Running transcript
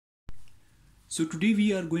So today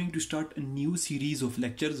we are going to start a new series of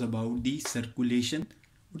lectures about the circulation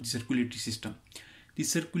or the circulatory system. The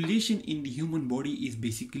circulation in the human body is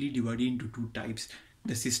basically divided into two types: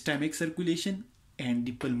 the systemic circulation and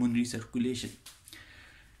the pulmonary circulation.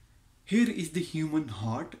 Here is the human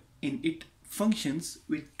heart, and it functions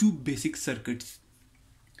with two basic circuits.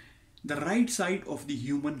 The right side of the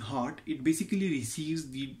human heart, it basically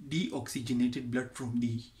receives the deoxygenated blood from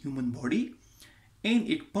the human body, and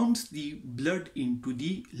it pumps the blood into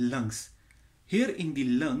the lungs. Here in the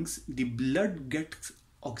lungs, the blood gets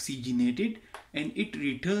oxygenated and it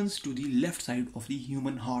returns to the left side of the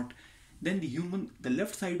human heart. Then the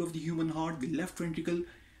left side of the human heart, the left ventricle,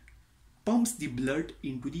 pumps the blood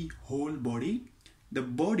into the whole body. The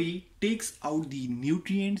body takes out the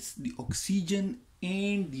nutrients, the oxygen,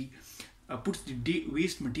 and puts the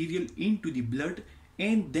waste material into the blood,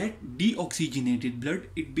 and that deoxygenated blood,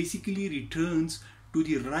 it basically returns to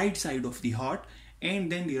the right side of the heart,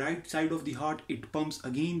 and then the right side of the heart, it pumps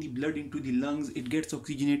again the blood into the lungs, it gets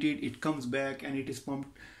oxygenated, it comes back, and it is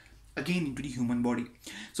pumped again into the human body.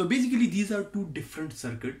 So basically these are two different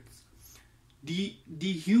circuits. The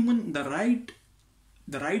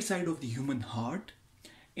right side of the human heart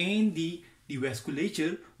and the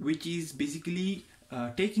vasculature, which is basically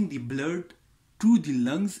taking the blood to the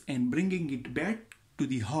lungs and bringing it back to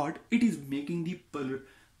the heart, it is making the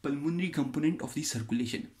pulmonary component of the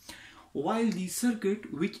circulation. While the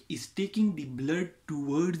circuit which is taking the blood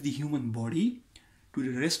towards the human body, to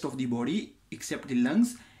the rest of the body except the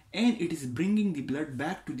lungs, and it is bringing the blood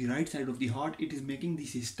back to the right side of the heart, it is making the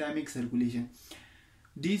systemic circulation.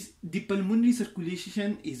 The pulmonary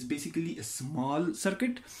circulation is basically a small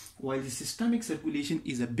circuit, while the systemic circulation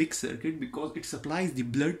is a big circuit because it supplies the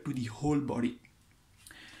blood to the whole body.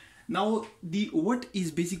 Now, what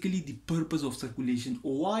is basically the purpose of circulation?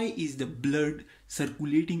 Why is the blood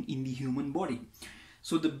circulating in the human body?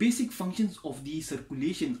 So the basic functions of the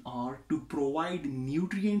circulation are to provide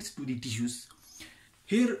nutrients to the tissues.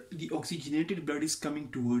 Here the oxygenated blood is coming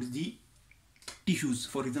towards the tissues.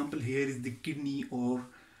 For example, here is the kidney or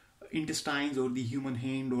intestines or the human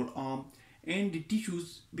hand or arm, and the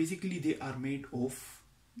tissues, basically they are made of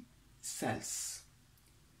cells.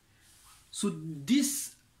 So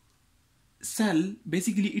this cell,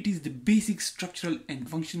 basically it is the basic structural and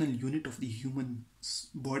functional unit of the human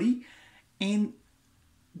body, and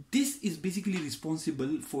this is basically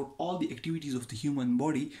responsible for all the activities of the human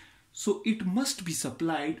body. So it must be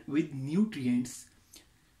supplied with nutrients,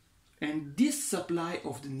 and this supply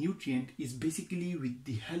of the nutrient is basically with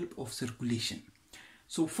the help of circulation.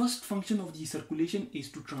 So first function of the circulation is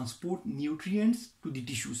to transport nutrients to the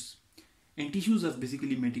tissues, and tissues are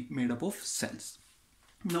basically made up of cells.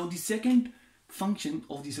 Now the second function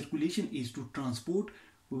of the circulation is to transport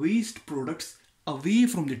waste products away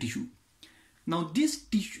from the tissue. Now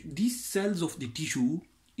these cells of the tissue,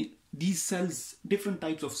 these cells, different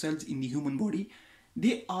types of cells in the human body,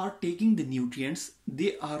 they are taking the nutrients,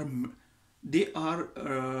 they are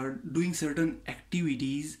doing certain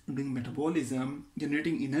activities, doing metabolism,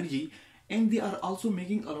 generating energy, and they are also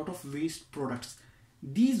making a lot of waste products.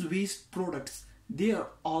 These waste products, they are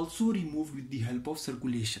also removed with the help of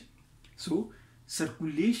circulation. So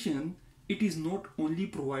circulation, it is not only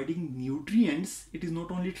providing nutrients, it is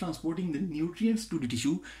not only transporting the nutrients to the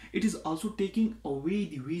tissue, it is also taking away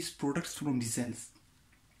the waste products from the cells.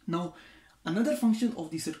 Now another function of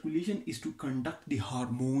the circulation is to conduct the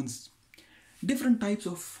hormones. Different types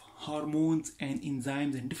of hormones and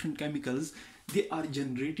enzymes and different chemicals, they are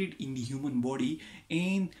generated in the human body,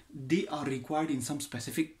 and they are required in some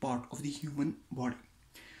specific part of the human body.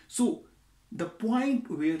 So the point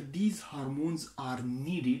where these hormones are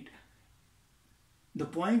needed,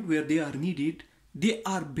 they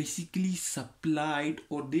are basically supplied,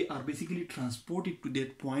 or they are basically transported to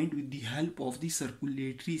that point with the help of the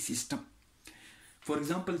circulatory system. For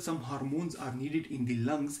example, some hormones are needed in the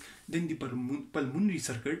lungs, then the pulmonary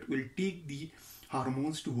circuit will take the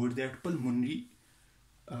hormones towards that pulmonary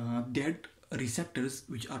receptors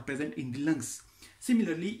which are present in the lungs.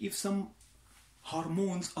 Similarly, if some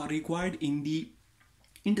hormones are required in the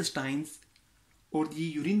intestines or the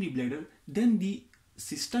urinary bladder, then the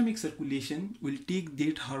systemic circulation will take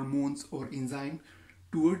that hormones or enzyme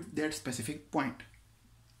towards that specific point.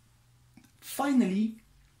 Finally,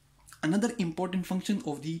 another important function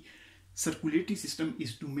of the circulatory system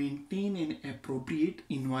is to maintain an appropriate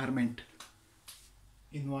environment.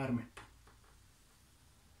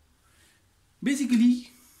 Basically,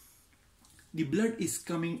 the blood is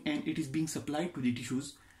coming and it is being supplied to the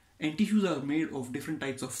tissues, and tissues are made of different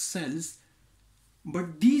types of cells,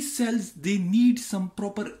 but these cells, they need some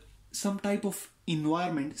proper some type of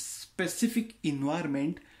environment, specific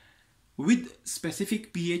environment with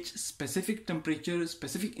specific pH, specific temperature,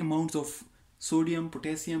 specific amounts of sodium,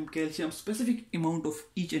 potassium, calcium, specific amount of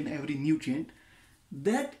each and every nutrient.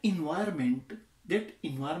 That environment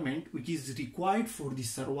which is required for the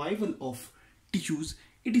survival of tissues,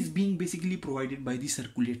 it is being basically provided by the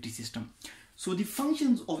circulatory system. So the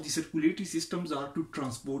functions of the circulatory systems are to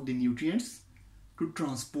transport the nutrients, to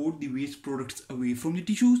transport the waste products away from the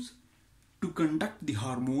tissues, to conduct the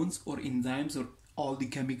hormones or enzymes or all the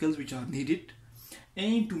chemicals which are needed,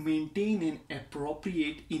 and to maintain an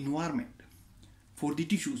appropriate environment for the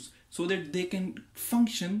tissues so that they can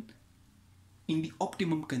function in the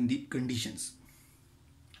optimum conditions.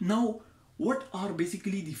 Now, what are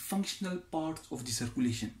basically the functional parts of the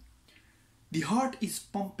circulation? The heart is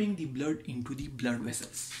pumping the blood into the blood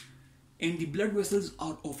vessels, and the blood vessels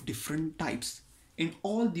are of different types, and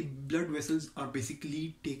all the blood vessels are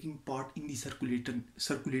basically taking part in the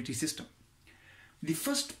circulatory system. The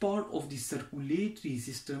first part of the circulatory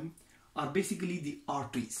system are basically the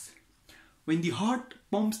arteries. When the heart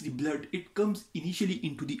pumps the blood, it comes initially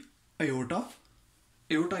into the aorta.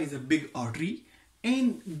 Aorta is a big artery,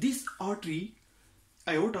 and this artery,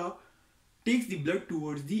 aorta, takes the blood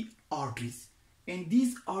towards the arteries, and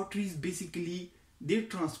these arteries basically they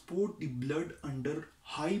transport the blood under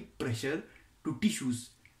high pressure to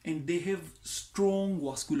tissues, and they have strong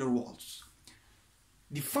vascular walls.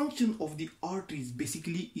 The function of the arteries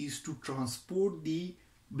basically is to transport the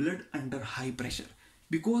blood under high pressure,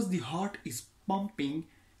 because the heart is pumping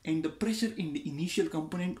and the pressure in the initial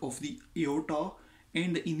component of the aorta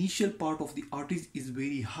and the initial part of the arteries is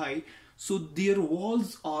very high, so their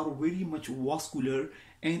walls are very much vascular,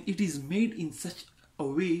 and it is made in such a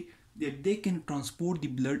way that they can transport the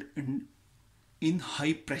blood in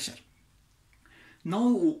high pressure.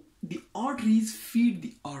 Now the arteries feed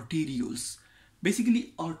the arterioles.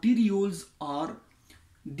 Basically arterioles are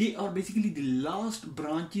basically the last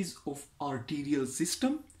branches of arterial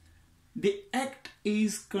system. They act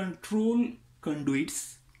as control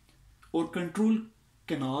conduits or control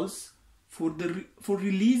canals for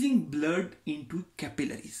releasing blood into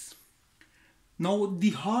capillaries. Now the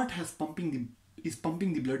heart is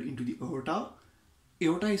pumping the blood into the aorta.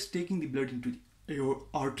 Aorta is taking the blood into the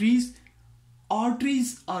arteries.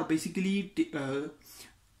 Arteries are basically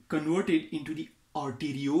converted into the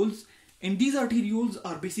arterioles, and these arterioles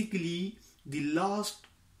are basically the last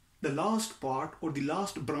part or the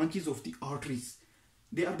last branches of the arteries.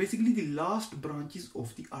 They are basically the last branches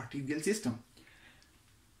of the arterial system.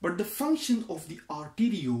 But the function of the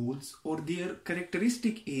arterioles or their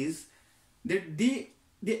characteristic is that they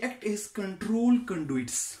act as control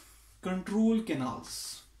conduits, control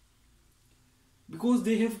canals, because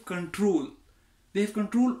they have control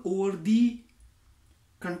over the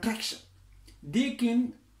contraction. They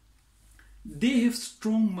have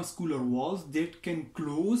strong muscular walls that can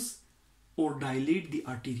close or dilate the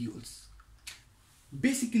arterioles.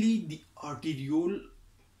 Basically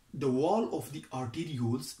the wall of the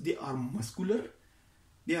arterioles, they are muscular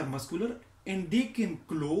and they can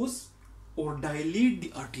close or dilate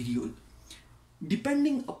the arteriole.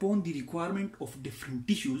 Depending upon the requirement of different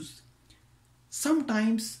tissues,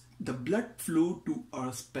 sometimes the blood flow to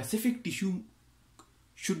a specific tissue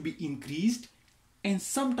should be increased and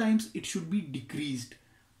sometimes it should be decreased.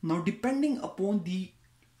 Now depending upon the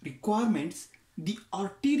requirements, the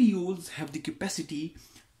arterioles have the capacity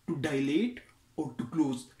to dilate or to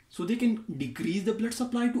close. So they can decrease the blood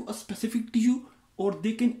supply to a specific tissue or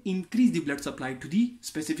they can increase the blood supply to the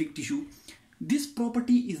specific tissue. This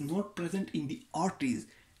property is not present in the arteries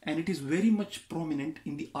and it is very much prominent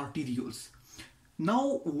in the arterioles.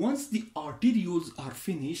 Now once the arterioles are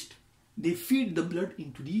finished, they feed the blood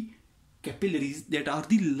into the capillaries that are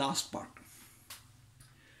the last part.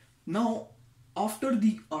 Now after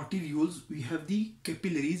the arterioles we have the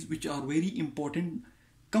capillaries, which are very important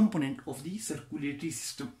component of the circulatory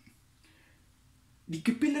system. The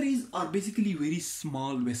capillaries are basically very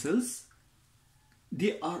small vessels.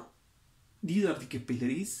 These are the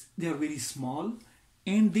capillaries. They are very small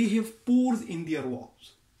and they have pores in their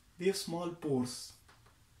walls. They have small pores.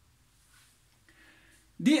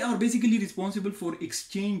 They are basically responsible for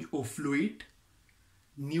exchange of fluid,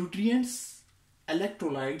 nutrients,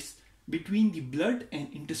 electrolytes between the blood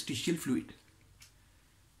and interstitial fluid.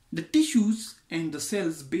 The tissues and the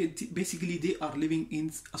cells basically they are living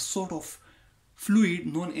in a sort of fluid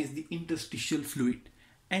known as the interstitial fluid,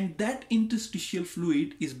 and that interstitial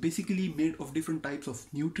fluid is basically made of different types of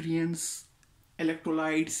nutrients,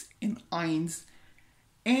 electrolytes and ions,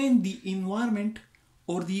 and the environment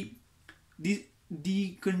or the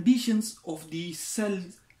conditions of the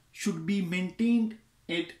cells should be maintained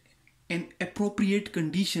at an appropriate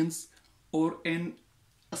conditions or a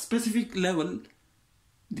specific level.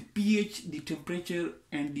 The pH, the temperature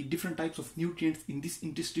and the different types of nutrients in this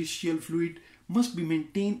interstitial fluid must be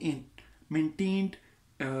maintained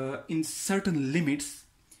in certain limits,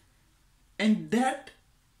 and that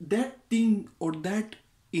thing or that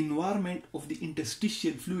environment of the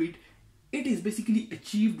interstitial fluid, it is basically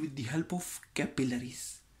achieved with the help of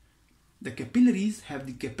capillaries. The capillaries have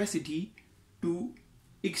the capacity to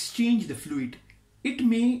exchange the fluid. It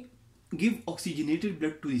may give oxygenated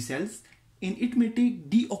blood to the cells, and it may take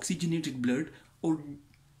deoxygenated blood or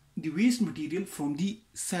the waste material from the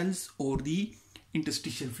cells or the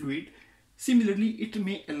interstitial fluid. Similarly, it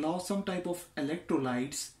may allow some type of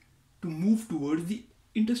electrolytes to move towards the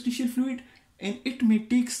interstitial fluid, and it may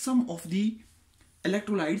take some of the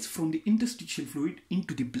electrolytes from the interstitial fluid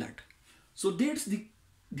into the blood. So that's the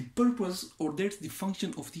purpose, or that's the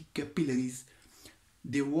function of the capillaries.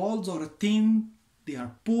 The walls are thin, they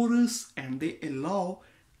are porous, and they allow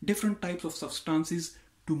different types of substances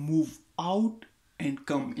to move out and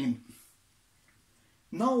come in.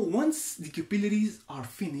 Now, once the capillaries are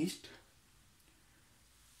finished,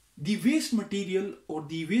 the waste material or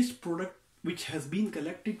the waste product which has been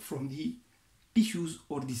collected from the tissues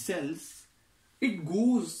or the cells, it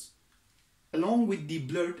goes along with the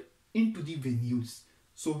blood into the venules.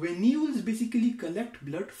 So venules basically collect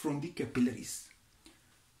blood from the capillaries.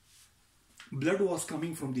 Blood was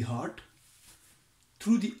coming from the heart,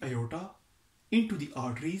 through the aorta, into the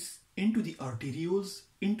arteries, into the arterioles,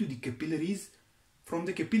 into the capillaries. From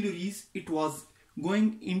the capillaries, it was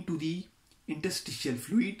going into the interstitial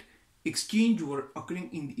fluid. Exchange were occurring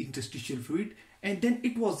in the interstitial fluid, and then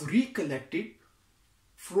it was recollected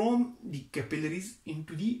from the capillaries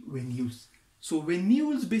into the venules. So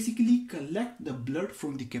venules basically collect the blood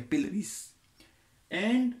from the capillaries,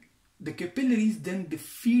 and the capillaries then they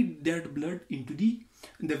feed that blood into the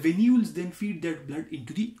venules then feed that blood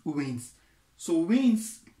into the veins. So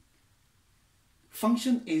veins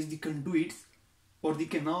function as the conduits or the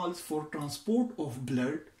canals for transport of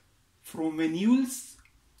blood from venules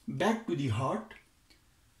back to the heart.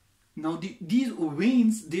 Now these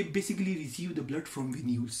veins, they basically receive the blood from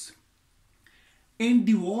venules, and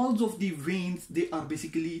the walls of the veins, they are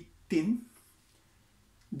basically thin,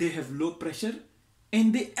 they have low pressure,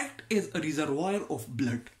 and they act as a reservoir of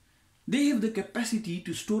blood. They have the capacity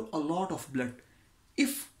to store a lot of blood.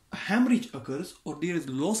 If a hemorrhage occurs or there is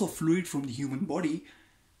loss of fluid from the human body,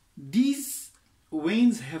 these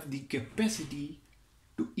veins have the capacity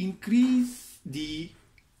to increase the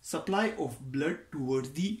supply of blood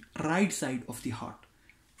towards the right side of the heart.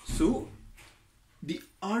 So the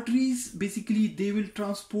arteries basically, they will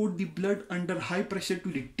transport the blood under high pressure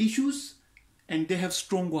to the tissues, and they have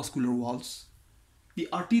strong vascular walls. The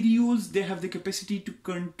arterioles, they have the capacity to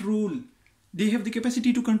control, they have the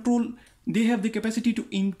capacity to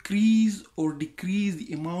increase or decrease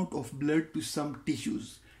the amount of blood to some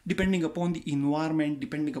tissues, depending upon the environment,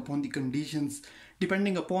 depending upon the conditions,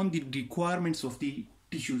 depending upon the requirements of the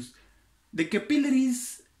tissues. The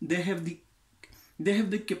capillaries, they have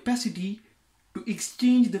the capacity to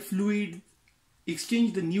exchange the fluid,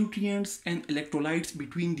 exchange the nutrients and electrolytes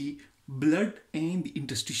between the blood and the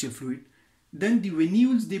interstitial fluid. Then the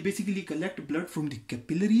venules, they basically collect blood from the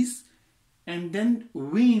capillaries, and then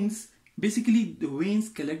veins, basically the veins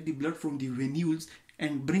collect the blood from the venules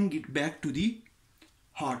and bring it back to the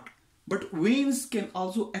heart. But veins can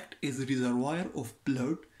also act as a reservoir of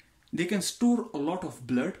blood. They can store a lot of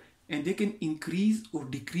blood, and they can increase or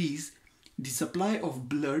decrease the supply of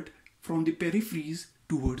blood from the peripheries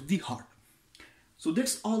towards the heart. So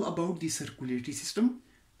that's all about the circulatory system.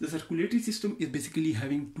 The circulatory system is basically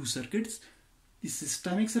having two circuits: the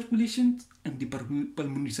systemic circulation and the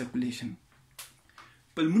pulmonary circulation.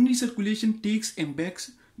 Pulmonary circulation takes and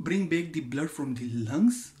bring back the blood from the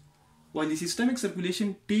lungs, while the systemic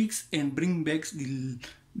circulation takes and bring back the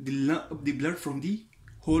blood from the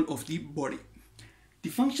whole of the body. The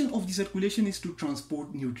function of the circulation is to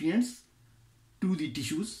transport nutrients to the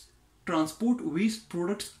tissues, transport waste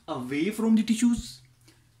products away from the tissues,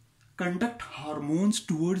 conduct hormones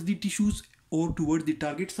towards the tissues or towards the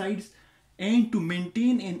target sites, and to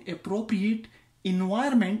maintain an appropriate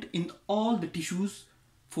environment in all the tissues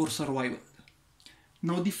for survival.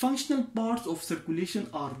 Now the functional parts of circulation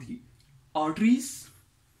are the arteries,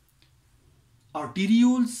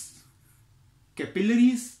 arterioles,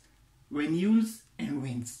 capillaries, venules and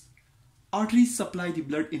veins. Arteries supply the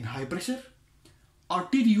blood in high pressure.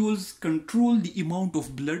 Arterioles control the amount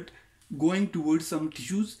of blood going towards some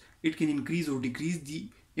tissues. It can increase or decrease the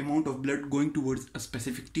amount of blood going towards a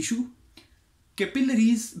specific tissue.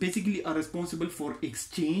 capillaries basically are responsible for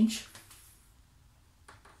exchange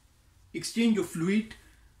of fluid,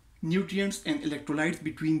 nutrients and electrolytes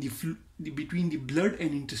between the blood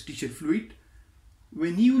and interstitial fluid.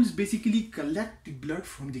 Venules basically collect the blood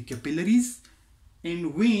from the capillaries,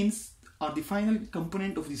 and veins are the final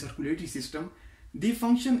component of the circulatory system. They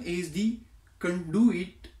function as the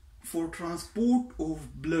conduit for transport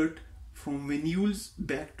of blood from venules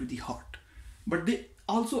back to the heart. But they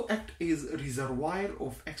also act as a reservoir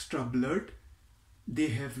of extra blood. They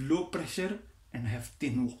have low pressure and have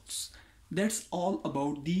thin walls. That's all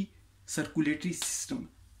about the circulatory system.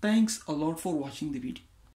 Thanks a lot for watching the video.